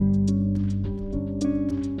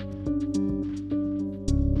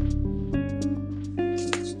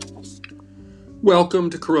Welcome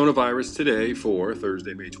to Coronavirus Today for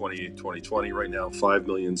Thursday, May 28, 2020. Right now,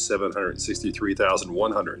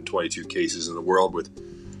 5,763,122 cases in the world with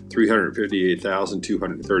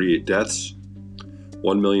 358,238 deaths,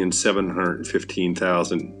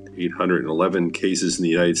 1,715,811 cases in the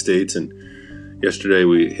United States. And yesterday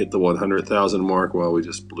we hit the 100,000 mark. Well, we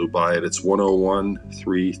just blew by it. It's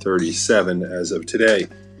 101,337 as of today.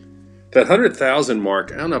 That 100,000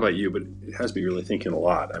 mark, I don't know about you, but it has me really thinking a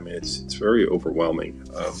lot. I mean, it's very overwhelming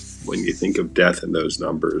when you think of death in those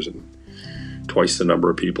numbers, and twice the number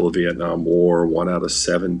of people in the Vietnam War. 1 out of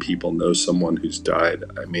 7 people know someone who's died.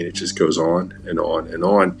 I mean, it just goes on and on and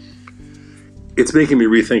on. It's making me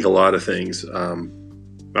rethink a lot of things.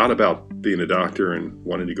 Not about being a doctor and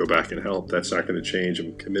wanting to go back and help. That's not going to change.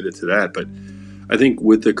 I'm committed to that. But I think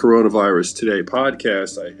with the Coronavirus Today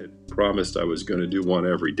podcast, I had promised I was going to do one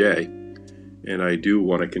every day. And I do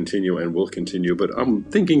want to continue and will continue, but I'm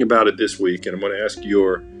thinking about it this week, and I'm going to ask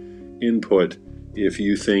your input if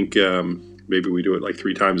you think maybe we do it like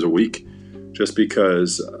 3 times a week, just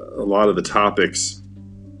because a lot of the topics,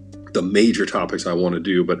 the major topics I want to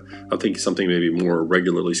do, but I'm thinking something maybe more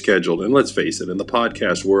regularly scheduled. And let's face it, in the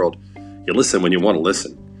podcast world, you listen when you want to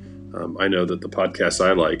listen. I know that the podcasts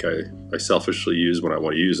I like, I selfishly use when I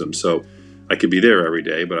want to use them. So I could be there every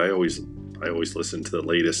day, but I always listen to the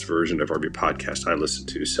latest version of every podcast I listen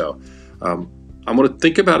to. So I'm going to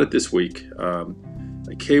think about it this week.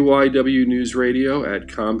 KYW News Radio at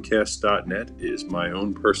Comcast.net is my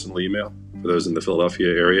own personal email. For those in the Philadelphia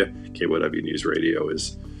area, KYW News Radio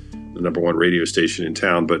is the number 1 radio station in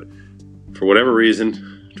town. But for whatever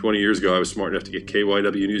reason, 20 years ago, I was smart enough to get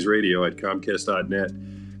KYW News Radio at Comcast.net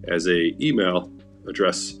as a email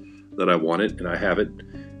address that I wanted, and I have it.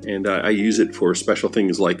 And I use it for special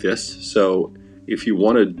things like this. So if you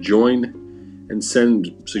want to join and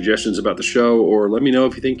send suggestions about the show, or let me know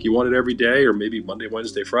if you think you want it every day, or maybe Monday,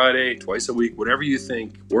 Wednesday, Friday, twice a week, whatever you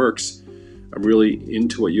think works. I'm really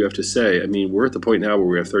into what you have to say. I mean, we're at the point now where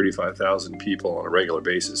we have 35,000 people on a regular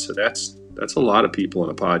basis. So that's a lot of people in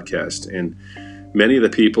a podcast. And many of the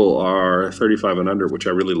people are 35 and under, which I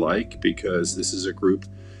really like, because this is a group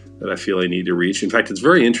that I feel I need to reach. In fact, it's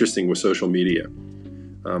very interesting with social media.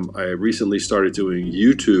 I recently started doing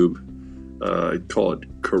YouTube. I call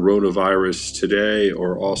it Coronavirus Today,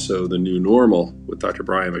 or also The New Normal with Dr.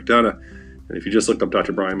 Brian McDonough. And if you just look up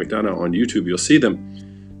Dr. Brian McDonough on YouTube, you'll see them.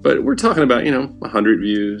 But we're talking about, 100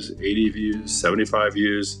 views, 80 views, 75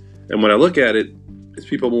 views. And when I look at it, it's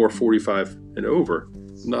people more 45 and over.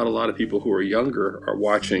 Not a lot of people who are younger are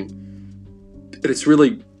watching. And it's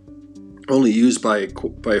really only used by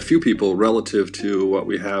a few people relative to what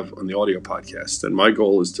we have on the audio podcast. And my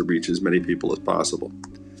goal is to reach as many people as possible.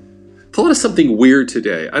 Thought of something weird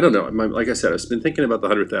today. I don't know. Like I said, I've been thinking about the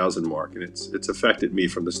 100,000 mark, and it's affected me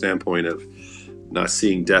from the standpoint of not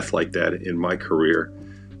seeing death like that in my career.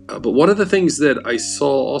 But one of the things that I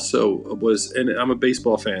saw also was, and I'm a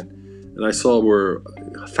baseball fan, and I saw where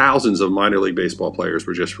thousands of minor league baseball players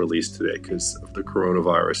were just released today because of the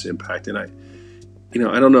coronavirus impact. And I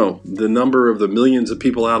don't know, the number of the millions of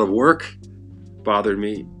people out of work bothered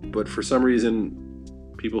me, but for some reason,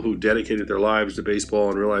 people who dedicated their lives to baseball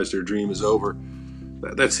and realized their dream is over,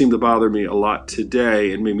 that seemed to bother me a lot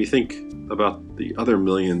today, and made me think about the other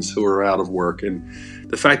millions who are out of work, and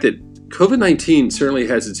the fact that COVID-19 certainly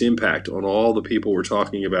has its impact on all the people we're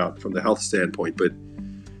talking about from the health standpoint, but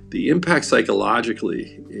the impact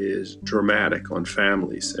psychologically is dramatic on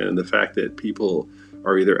families, and the fact that people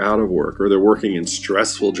are either out of work or they're working in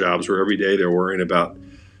stressful jobs where every day they're worrying about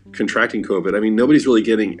contracting COVID. I mean, nobody's really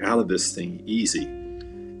getting out of this thing easy.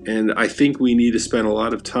 And I think we need to spend a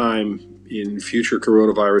lot of time in future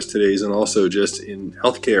coronavirus todays, and also just in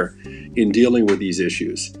healthcare, in dealing with these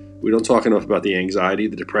issues. We don't talk enough about the anxiety,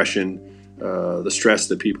 the depression, the stress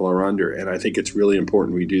that people are under. And I think it's really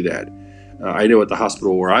important we do that. I know at the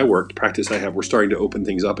hospital where I work, the practice I have, we're starting to open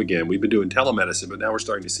things up again. We've been doing telemedicine, but now we're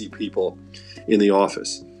starting to see people in the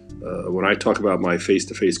office. When I talk about my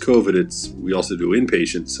face-to-face COVID, we also do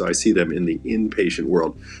inpatient, so I see them in the inpatient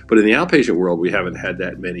world. But in the outpatient world, we haven't had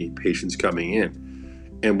that many patients coming in.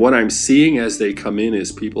 And what I'm seeing as they come in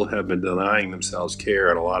is people have been denying themselves care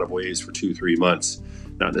in a lot of ways for 2-3 months,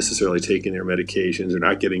 not necessarily taking their medications, or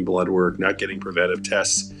not getting blood work, not getting preventive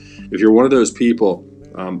tests. If you're one of those people,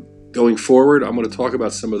 going forward, I'm going to talk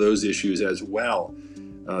about some of those issues as well.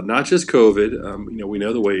 Not just COVID. We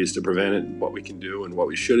know the ways to prevent it and what we can do and what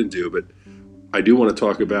we shouldn't do, but I do want to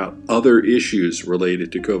talk about other issues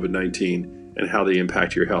related to COVID-19 and how they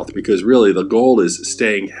impact your health, because really the goal is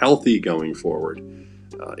staying healthy going forward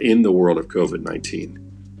in the world of COVID-19.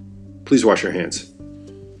 Please wash your hands.